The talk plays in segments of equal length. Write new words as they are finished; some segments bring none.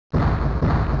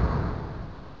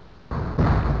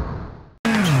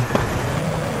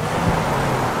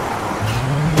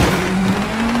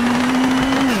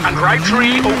right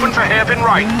 3, open for hairpin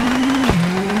right.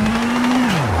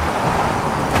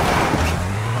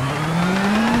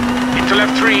 Into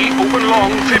left 3, open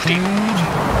long, 50.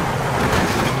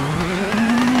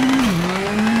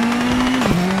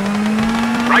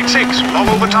 Right 6, long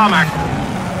over tarmac.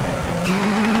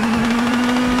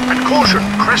 And caution,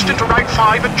 crest into right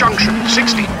 5 at junction,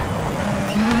 60.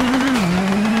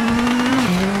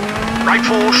 Right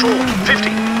 4, short, 50.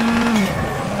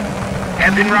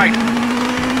 Hairpin right.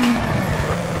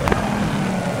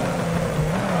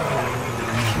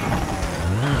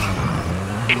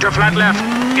 Into flat left,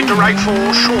 into right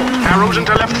 4, short, arrows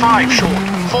into left 5, short,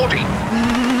 40.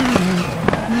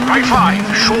 Right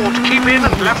 5, short, keep in,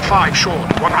 and left 5,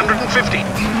 short, 150.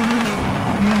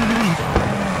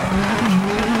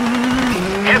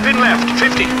 Hairpin left,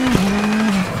 50.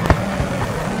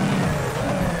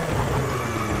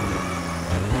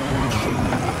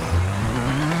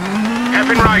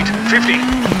 Hairpin right, 50.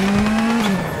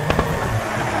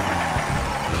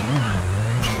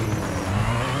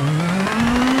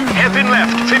 Hairpin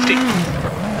left, 50.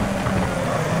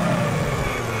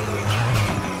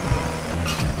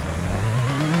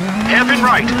 Hairpin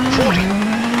right, 40.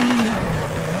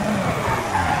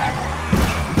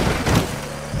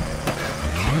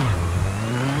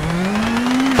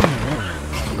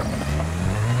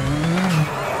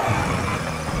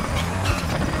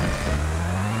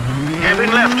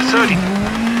 Hairpin left, 30.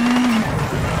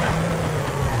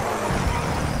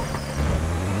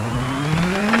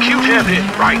 Acute hairpin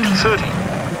right, 30.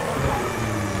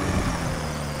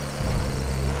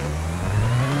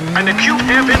 And acute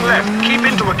hairpin left, keep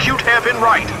into acute hairpin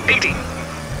right, 80.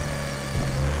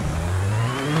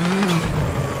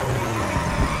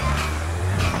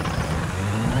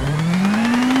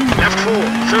 Left 4,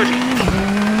 30.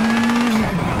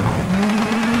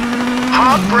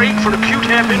 Hard brake for acute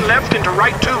hairpin left into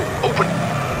right 2, open.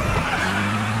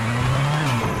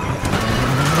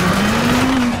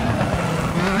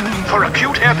 For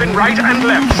acute hairpin right and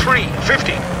left, 3,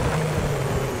 50.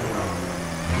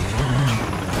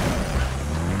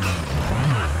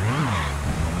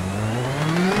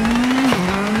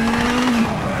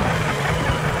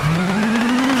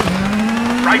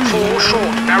 Right 4,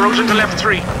 short, narrows into left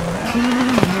 3.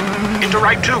 Into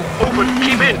right 2, open,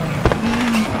 keep in.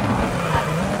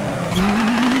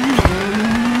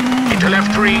 Into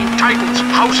left 3, tightens,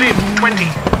 house in, 20.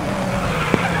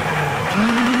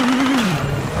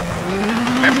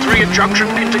 Left 3 at junction,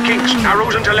 into kinks,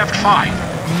 narrows into left 5.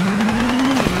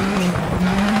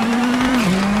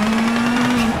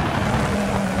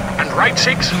 And right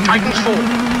 6, tightens 4.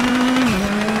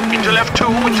 Into left 2,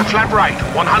 into flat right,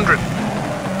 100.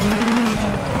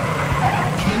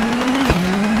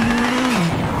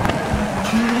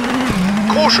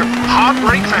 Caution, hard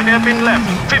brake for hairpin left,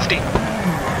 50.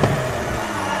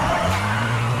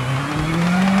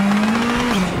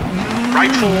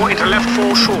 Right 4 into left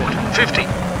 4 short, 50.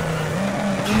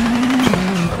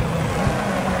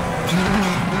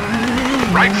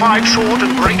 Right 5 short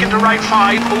and brake into right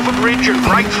 5, over bridge and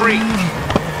right 3.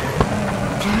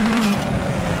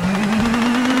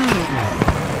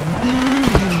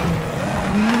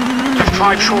 Left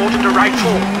 5 short into right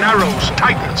 4, narrows,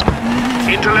 tightens.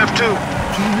 Into left 2.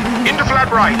 Into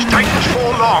flat right, tightens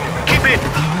 4 long, keep in.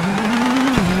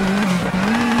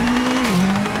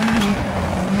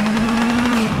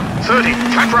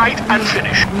 Flat right and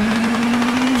finish.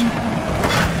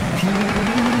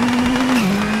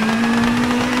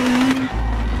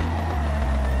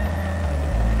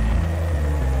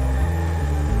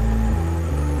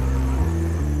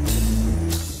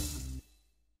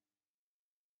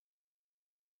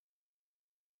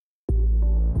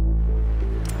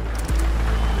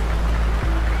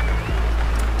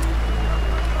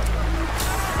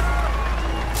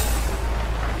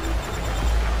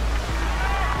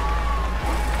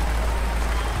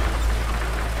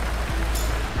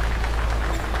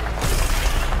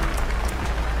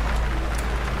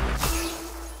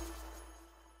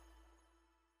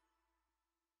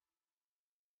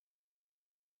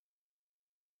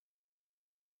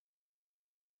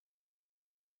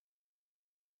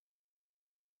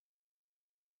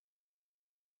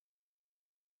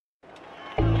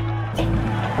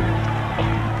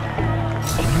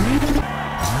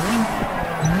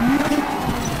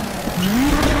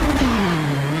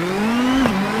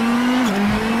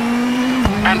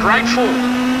 And right 4.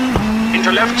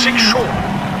 Into left 6 short.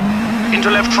 Into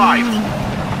left 5.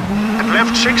 And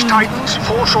left 6 tightens,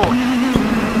 4 short.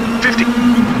 50.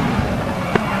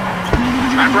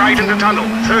 Flat right into tunnel,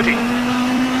 30.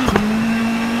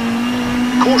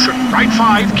 Caution, right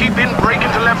 5, keep in, brake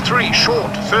into left 3,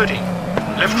 short, 30.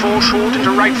 Left 4 short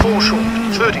into right 4 short,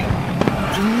 30.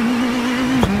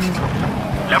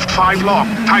 Left 5 long,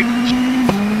 tightens.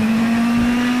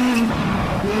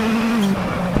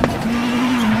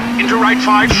 Into right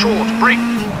 5 short, brake.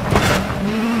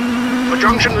 For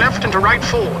junction left into right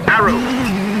 4, narrow.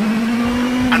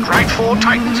 And right 4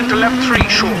 tightens into left 3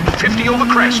 short, 50 over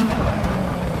crest.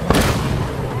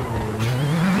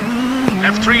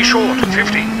 Left 3 short,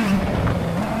 50.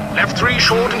 Left 3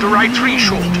 short into right 3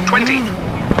 short, 20.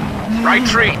 Right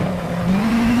 3.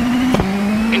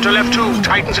 Into left 2,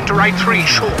 tightens into right 3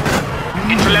 short.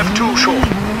 Into left 2 short.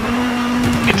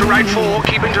 Into right 4,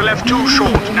 keep into left 2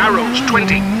 short, narrows,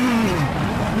 20.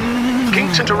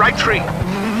 Kinks into right 3.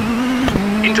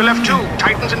 Into left 2,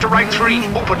 tightens into right 3,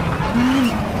 open.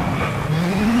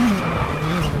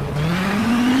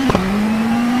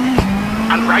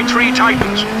 And right 3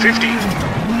 tightens, 50.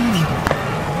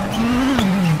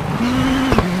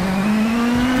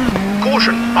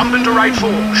 Caution, bump into right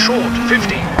 4, short,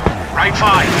 50. Right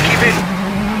 5, keep in.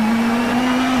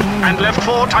 And left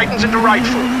 4 tightens into right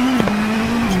 4.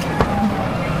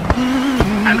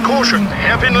 And caution,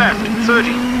 hairpin left,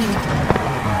 30.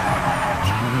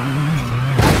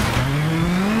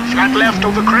 Flat left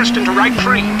over crest into right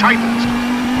 3, tightens.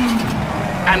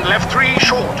 And left 3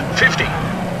 short, 50.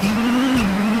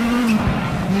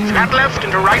 Flat left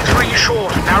into right 3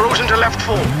 short, narrows into left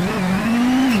 4.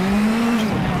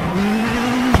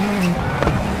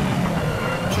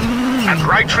 And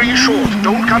right 3 short,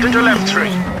 don't cut into left 3.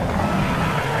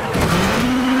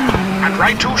 And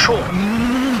right 2 short,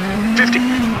 50.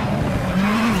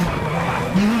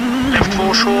 Left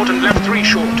 4 short and left 3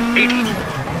 short, 80.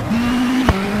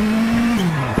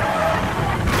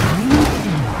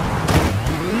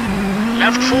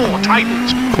 Left 4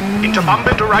 tightens, into bump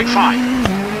into right 5.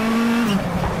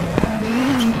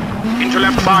 Into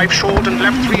left 5 short and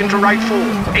left 3 into right 4,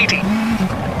 80.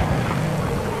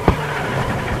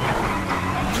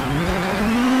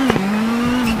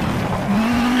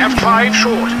 Left 5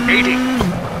 short, 80.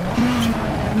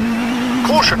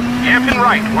 Caution, hairpin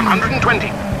right,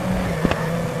 120.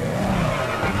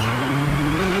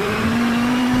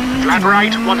 Flat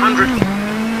right, 100.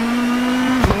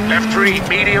 Left 3,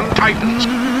 medium, tightens.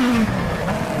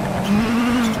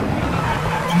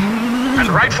 And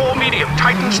right 4, medium,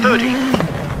 tightens, 30.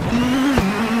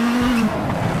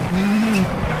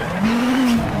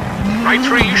 Right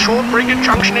 3, short, brake at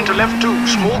junction into left 2,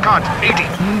 small cut, 80.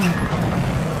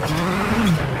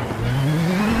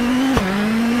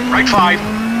 Right 5.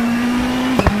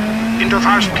 Into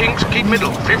fast kinks, keep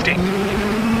middle, 50.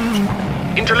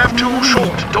 Into left 2,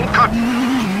 short, don't cut.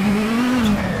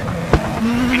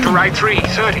 Into right 3,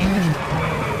 30.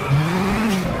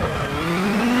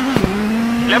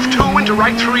 Left 2 into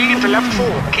right 3, into left 4,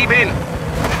 keep in.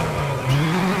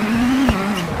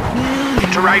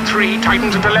 Into right 3,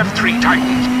 tightens into left 3,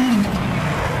 tightens.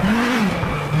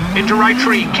 Into right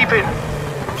 3, keep in.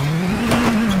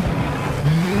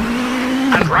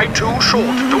 And right 2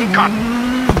 short, don't cut.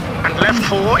 And left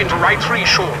 4 into right 3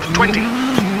 short, 20.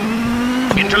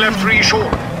 Into left 3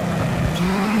 short.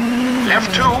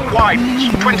 Left 2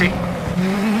 widens, 20.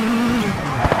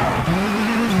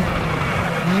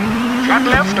 Flat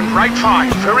left and right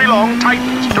 5, very long,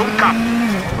 tightens, don't cut.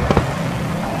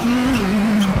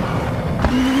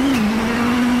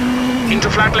 Into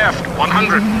flat left,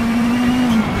 100.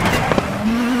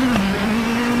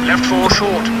 Left 4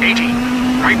 short, 80.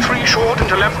 Right 3 short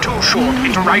into left 2 short,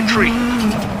 into right 3.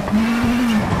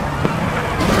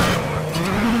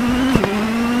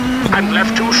 And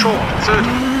left 2 short, 30.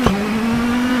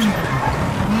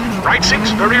 Right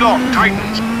 6, very long,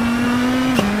 tightens.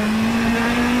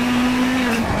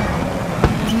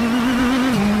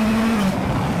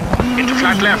 Into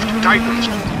flat left, tightens.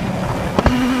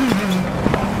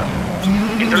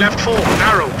 Into left 4,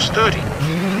 narrows, 30.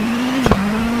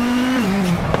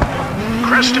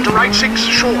 Crest into right 6,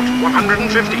 short,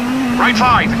 150. Right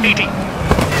 5, 80.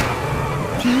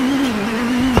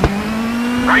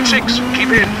 Right 6, keep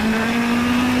in.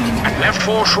 And left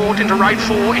 4 short into right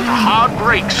 4, into hard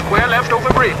brake, square left over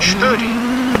bridge, 30.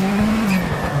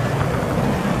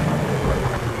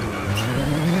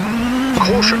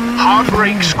 Caution, hard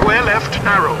brake, square left,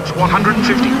 narrows,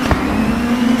 150.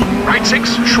 Right 6,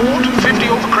 short, 50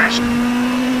 over crest.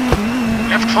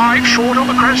 Left 5, short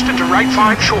over crest into right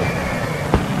 5 short.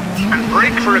 And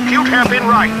brake for acute hairpin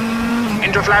right.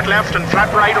 Into flat left and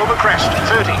flat right over crest,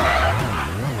 30.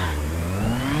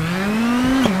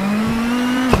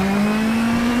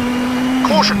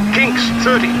 Caution, kinks,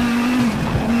 30.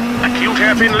 Acute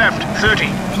hairpin left,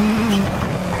 30.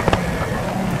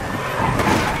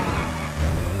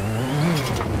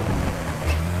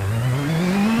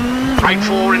 Right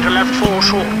 4 into left 4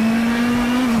 short.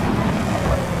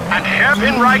 and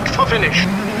hairpin right for finish.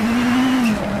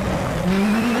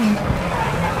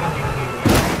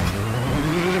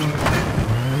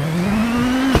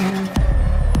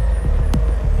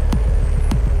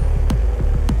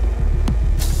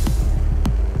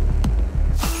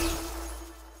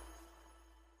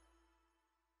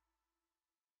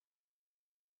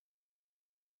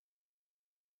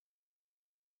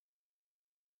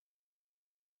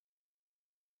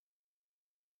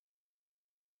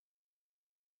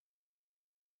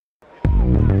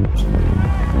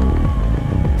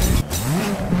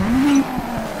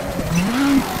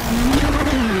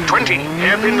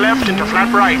 Hairpin left into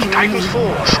flat right, tightens 4,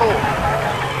 short.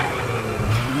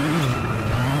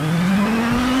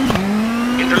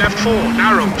 Into left 4,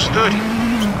 narrows, 30.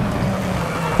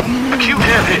 Acute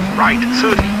hairpin, right,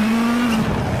 30.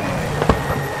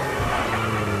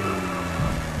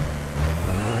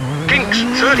 Kinks,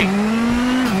 30.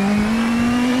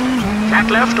 Flat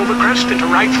left over crest into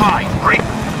right 5, brake.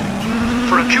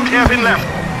 For acute hairpin left.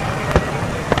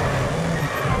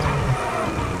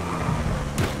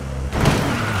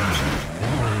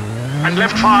 And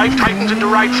left 5, tightens into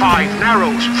right 5,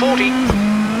 narrows, 40.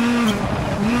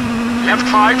 Left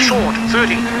 5, short,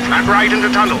 30. Flat right into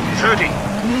tunnel, 30.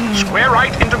 Square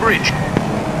right into bridge.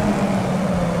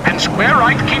 And square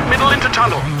right, keep middle into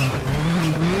tunnel.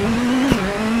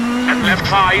 And left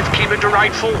 5, keep into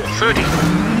right 4, 30.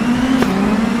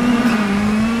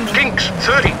 Kinks,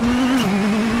 30.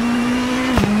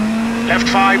 Left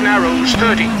 5, narrows,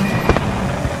 30.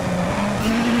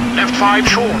 Left 5,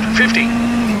 short, 50.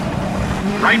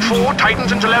 Right 4,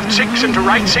 tightens into left 6, into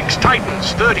right 6,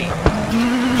 tightens, 30.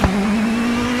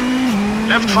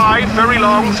 Left 5, very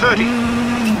long, 30.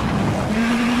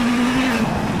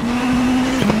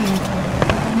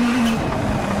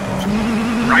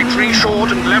 Right 3,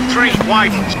 short, and left 3,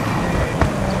 widens.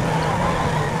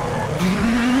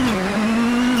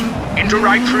 Into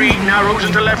right 3, narrows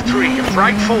into left 3, and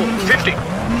right 4,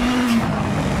 50.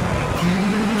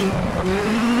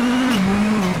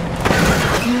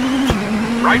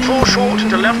 Right 4 short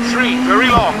into left 3, very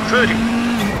long, 30.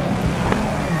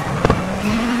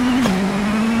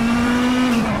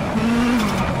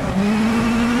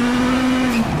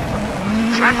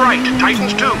 Flat right,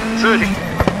 tightens 2, 30.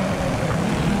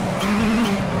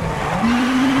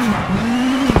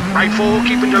 Right 4,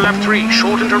 keep into left 3,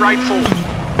 short into right 4.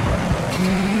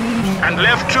 And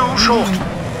left 2, short.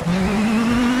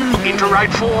 Into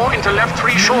right 4, into left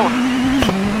 3, short.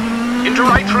 Into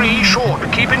right 3, short,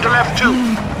 keep into left 2.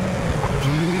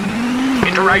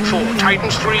 Into right 4,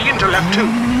 tightens 3, into left 2.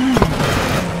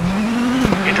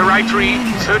 Into right 3,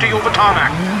 30 over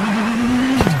tarmac.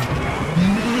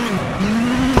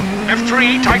 Left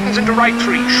 3, tightens into right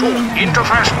 3, short, into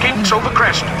fast kinks over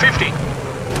crest, 50.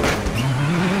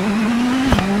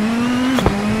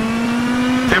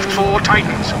 Left 4,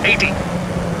 tightens, 80.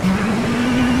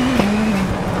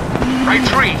 Right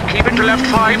 3, keep into left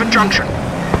 5 at junction.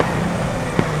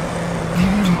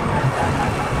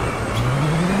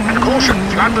 Caution,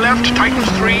 flat left, tightens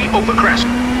 3, over crest.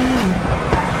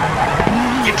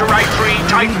 Into right 3,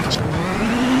 tightens.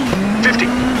 50.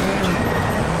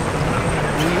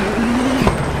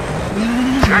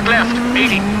 Flat left,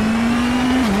 80.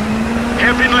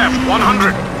 Hairpin left,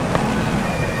 100.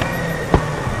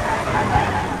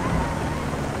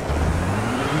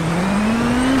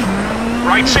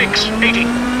 Right 6, 80.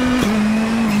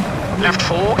 Left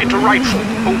 4, into right 4,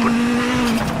 open.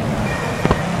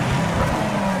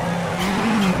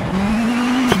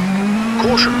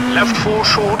 Caution, left 4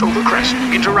 short over crest,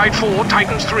 into right 4,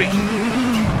 tightens 3.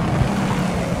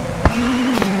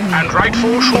 And right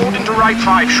 4 short into right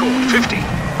 5 short, 50.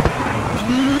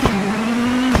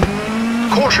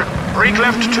 Caution, brake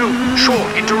left 2,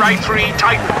 short, into right 3,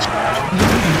 tightens.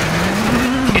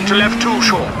 Into left 2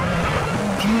 short.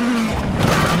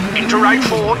 Into right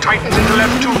 4, tightens into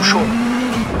left 2 short.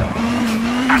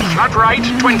 And flat right,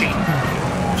 20.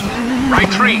 Right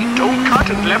 3, don't cut,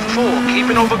 and left 4,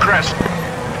 keeping over crest.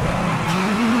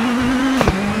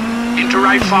 Into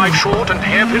right 5 short and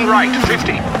hairpin right,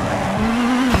 50.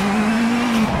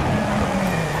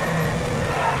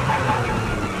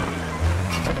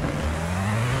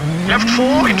 Left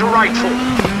 4 into right 4.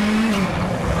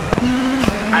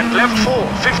 And left 4,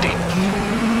 50.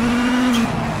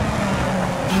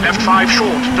 Left 5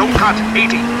 short, don't cut,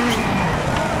 80.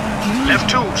 Left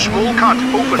 2, small cut,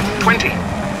 open, 20.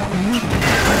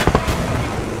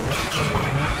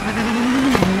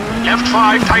 Left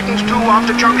 5, tightens 2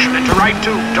 after junction, into right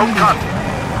 2, don't cut.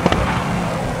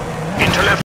 Into left